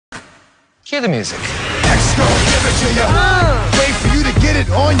Cue the music. X gon' give it to you. Wait for you to get it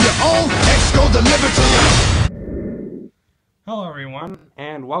on your own. X gon' deliver to you. Hello everyone,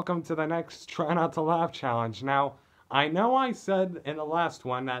 and welcome to the next Try Not to Laugh challenge. Now, I know I said in the last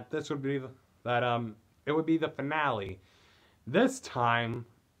one that this would be it would be the finale. This time,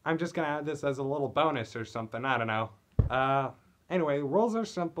 I'm just gonna add this as a little bonus or something. I don't know. Anyway, the rules are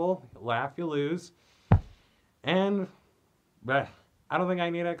simple. You laugh, you lose, and I don't think I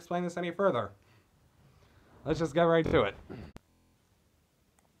need to explain this any further. Let's just get right to it.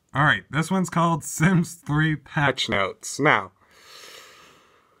 Alright, this one's called Sims 3 Patch Notes. Now,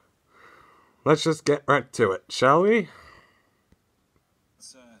 let's just get right to it, shall we?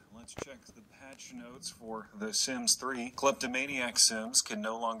 Let's check the patch notes for The Sims 3. Kleptomaniac Sims can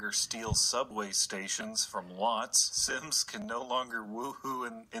no longer steal subway stations from lots. Sims can no longer woohoo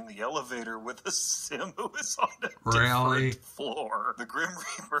in the elevator with a Sim who is on a different floor. The Grim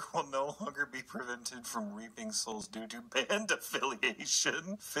Reaper will no longer be prevented from reaping souls due to band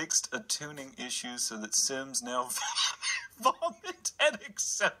affiliation. Fixed a tuning issue so that Sims now vomit at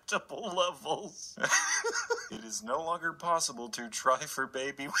acceptable levels. It is no longer possible to try for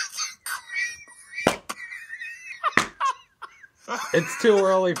baby with a It's too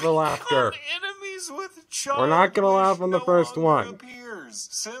early for laughter. enemies with child. We're not gonna laugh on the no first longer one. Appears.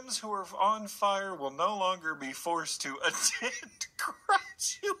 Sims who are on fire will no longer be forced to attend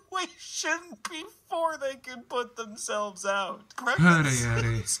graduation before they can put themselves out. Pregnant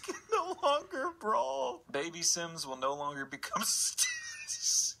Sims can no longer brawl. Baby Sims will no longer become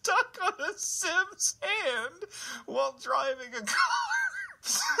stuck on a Sim's hand while driving a car.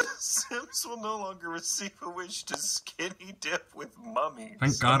 Sims will no longer receive a wish to skinny dip with mummies.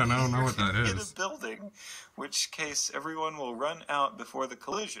 Thank God I don't know what that In is. a building, which case everyone will run out before the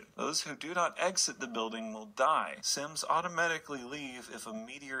collision. Those who do not exit the building will die. Sims automatically leave if a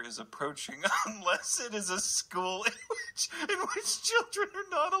meteor is approaching, unless it is a school in which children are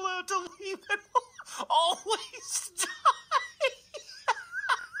not allowed to leave and will always die.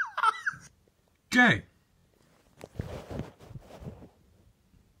 Gay.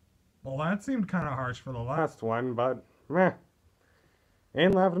 Well, that seemed kind of harsh for the last one, but meh.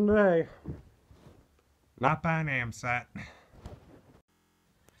 Ain't laughing today. Not by name set.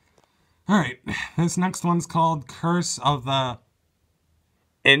 Alright, this next one's called Curse of the...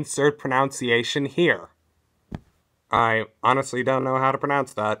 Insert pronunciation here. I honestly don't know how to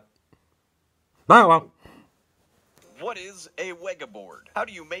pronounce that. Oh well. What is a Wega board? How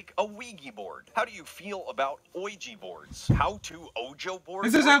do you make a Ouija board? How do you feel about Ouija boards? How to Ojo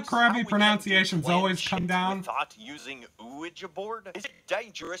boards? This is how crappy pronunciations always come down. Without using Ouija board? Is it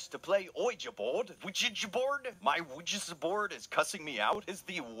dangerous to play Ouija board? Ouija board? My Ouija board is cussing me out. Is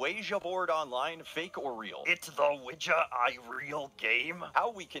the Ouija board online fake or real? It's the Ouija real game.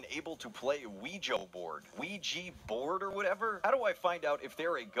 How we can able to play Ouija board? Ouija board or whatever? How do I find out if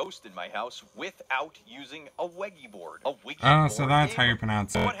they're a ghost in my house without using a Ouija board? A Ouija board so that's game? how you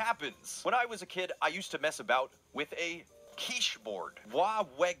pronounce it. What happens? When I was a kid, I used to mess about with a quiche board.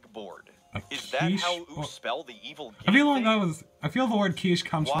 Weg board. Is that quiche? how you spell the evil game? I feel the word quiche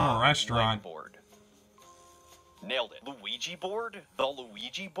comes from a restaurant. Board. Nailed it. Luigi board? The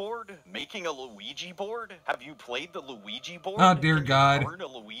Luigi board? Making a Luigi board? Have you played the Luigi board? Oh dear Can God. you learn a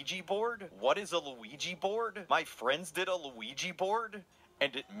Luigi board? What is a Luigi board? My friends did a Luigi board.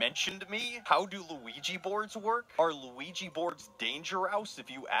 And it mentioned me? How do Luigi boards work? Are Luigi boards dangerous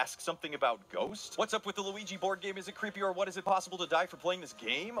if you ask something about ghosts? What's up with the Luigi board game? Is it creepy or what? Is it possible to die for playing this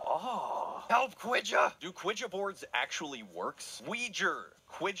game? Oh. Help, Quidja! Do Quidja boards actually works? Ouija.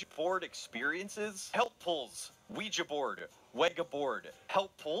 Quidja board experiences? Help pulls. Ouija board. Wega board.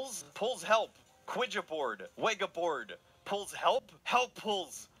 Help pulls? Pulls help. Quidja board. Wega board. Pulls help? Help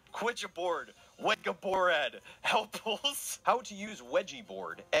pulls. Quidja board. Wega board. Help pulls. How to use Wedgie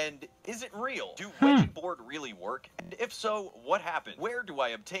board. And is it real? Do Wedgie board really work? And if so, what happened? Where do I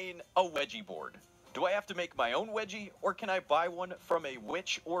obtain a Wedgie board? Do I have to make my own Wedgie, or can I buy one from a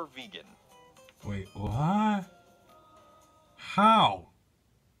witch or vegan? Wait, what? How?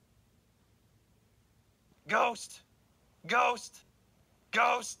 Ghost! Ghost!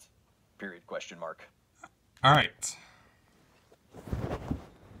 Ghost! Period, question mark. Alright.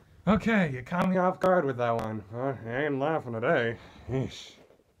 Okay, you caught me off guard with that one. I ain't laughing today.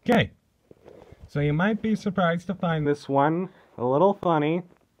 Okay. So you might be surprised to find this one a little funny.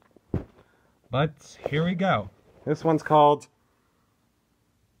 But here we go. This one's called...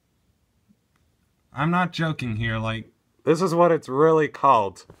 I'm not joking here, like... This is what it's really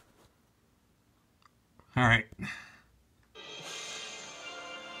called. Alright.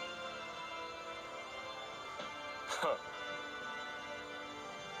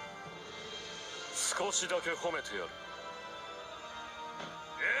 少しだけ褒めてやる。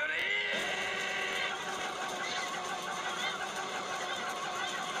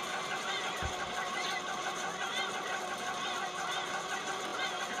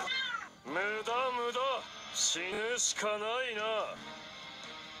無駄無駄、死ぬしかないな。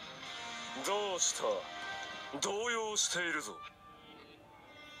どうした？動揺しているぞ。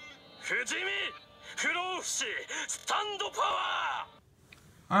不死身、不老不死、スタンドパワ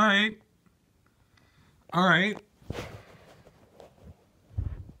ー。 Alright.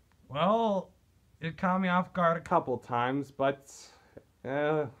 Well, it caught me off guard a couple times, but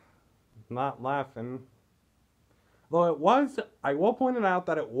not laughing. Though I will point it out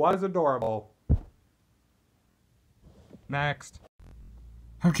that it was adorable. Next.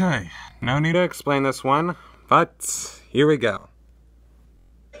 Okay, no need to explain this one, but here we go.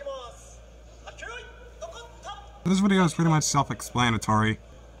 This video is pretty much self-explanatory.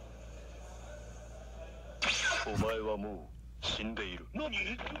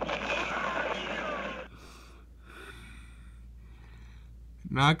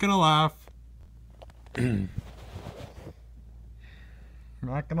 Not gonna laugh.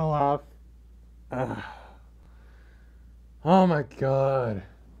 Not gonna laugh. Oh my god.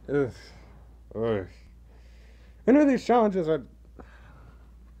 Ugh. Ugh. I know these challenges are...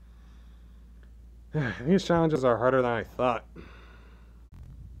 These challenges are harder than I thought.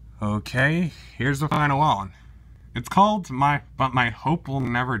 Okay, here's the final one. It's called But My Hope Will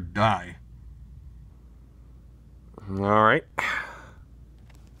Never Die. Alright.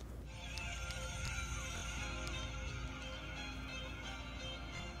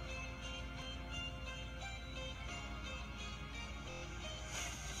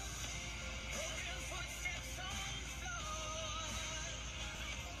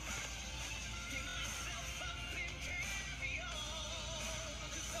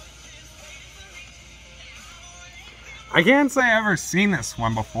 I can't say I've ever seen this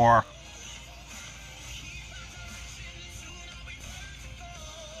one before.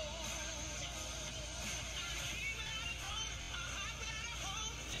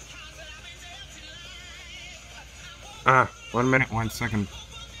 Ah, 1 minute, 1 second.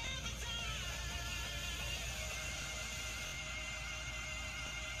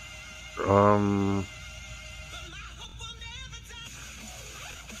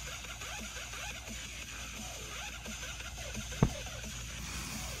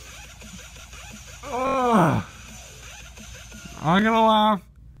 I'm gonna laugh.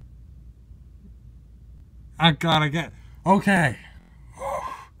 I gotta get... Okay.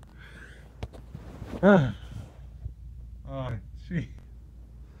 Oh, gee.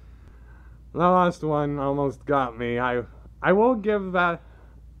 The last one almost got me. I will give that...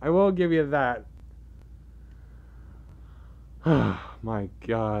 I will give you that. Oh, my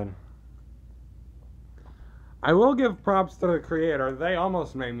God. I will give props to the creator. They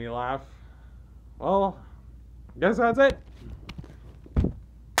almost made me laugh. Well, guess that's it.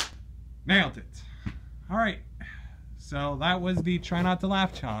 Nailed it. Alright, so that was the Try Not to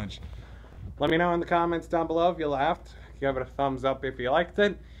Laugh challenge. Let me know in the comments down below if you laughed. Give it a thumbs up if you liked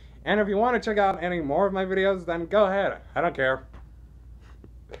it. And if you want to check out any more of my videos, then go ahead. I don't care.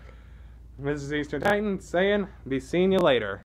 This is Eastern Titan saying, be seeing you later.